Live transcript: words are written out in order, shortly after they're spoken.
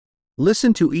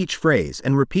Listen to each phrase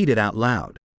and repeat it out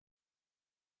loud.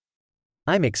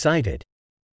 I'm excited.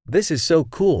 This is so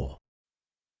cool.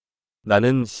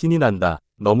 나는 신이 난다.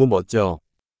 너무 멋져.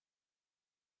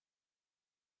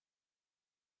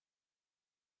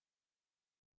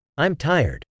 I'm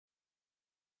tired.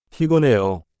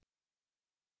 피곤해요.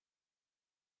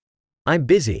 I'm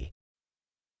busy.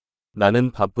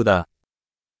 나는 바쁘다.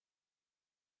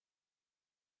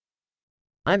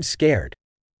 I'm scared.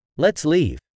 Let's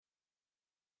leave.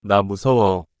 나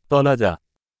무서워. 떠나자.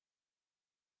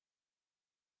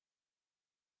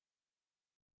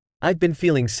 I've been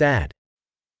feeling sad.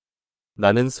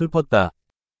 나는 슬펐다.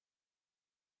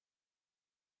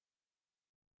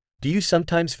 Do you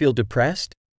sometimes feel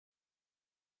depressed?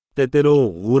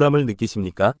 때때로 우울함을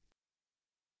느끼십니까?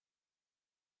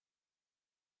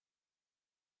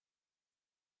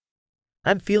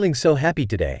 I'm feeling so happy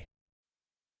today.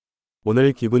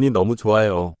 오늘 기분이 너무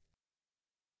좋아요.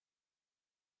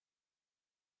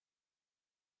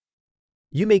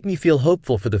 You make me feel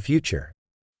hopeful for the future.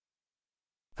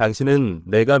 당신은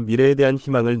내가 미래에 대한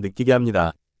희망을 느끼게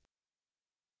합니다.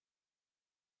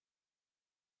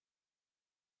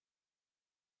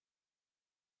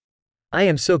 I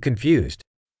am so confused.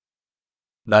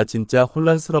 나 진짜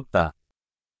혼란스럽다.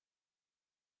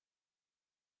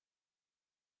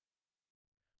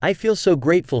 I feel so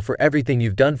grateful for everything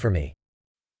you've done for me.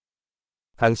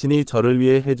 당신이 저를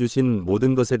위해 해주신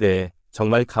모든 것에 대해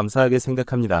정말 감사하게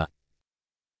생각합니다.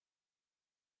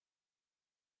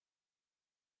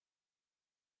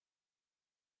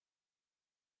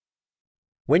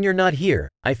 When you're not here,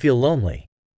 I feel lonely.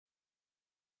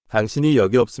 당신이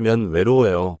여기 없으면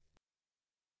외로워요.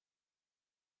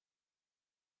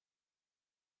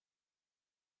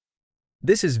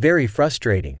 This is very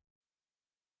frustrating.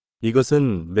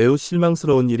 이것은 매우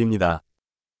실망스러운 일입니다.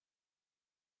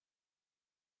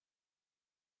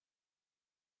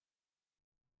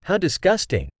 How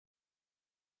disgusting.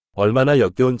 얼마나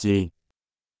역겨운지.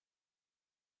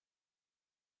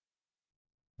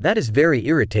 That is very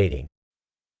irritating.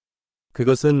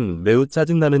 그것은 매우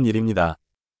짜증나는 일입니다.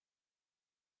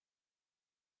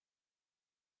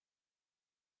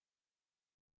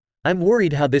 I'm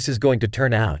worried how this is going to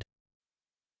turn out.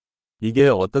 이게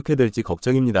어떻게 될지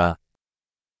걱정입니다.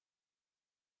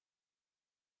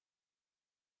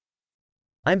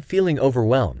 I'm feeling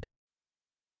overwhelmed.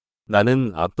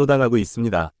 나는 압도당하고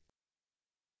있습니다.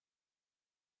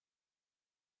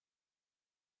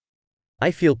 I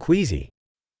feel queasy.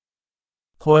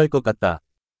 토할 것 같다.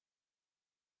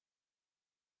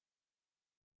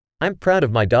 I'm proud of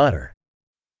my daughter.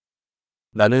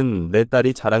 나는 내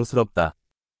딸이 자랑스럽다.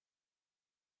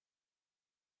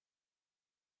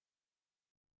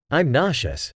 I'm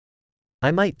nauseous. I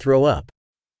might throw up.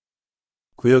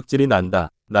 구역질이 난다.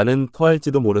 나는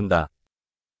토할지도 모른다.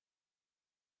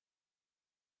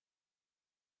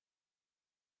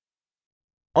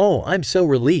 Oh, I'm so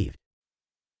relieved.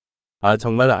 아,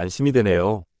 정말 안심이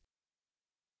되네요.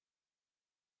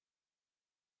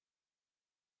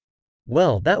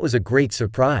 Well, that was a great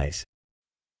surprise.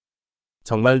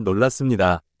 정말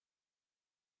놀랐습니다.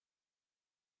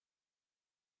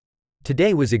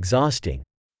 Today was exhausting.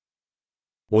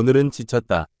 오늘은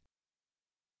지쳤다.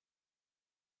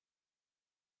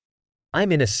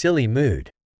 I'm in a silly mood.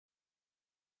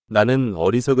 나는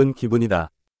어리석은 기분이다.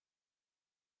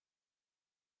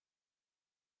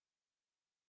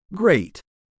 Great!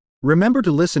 Remember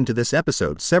to listen to this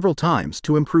episode several times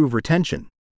to improve retention.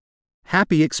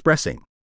 Happy expressing!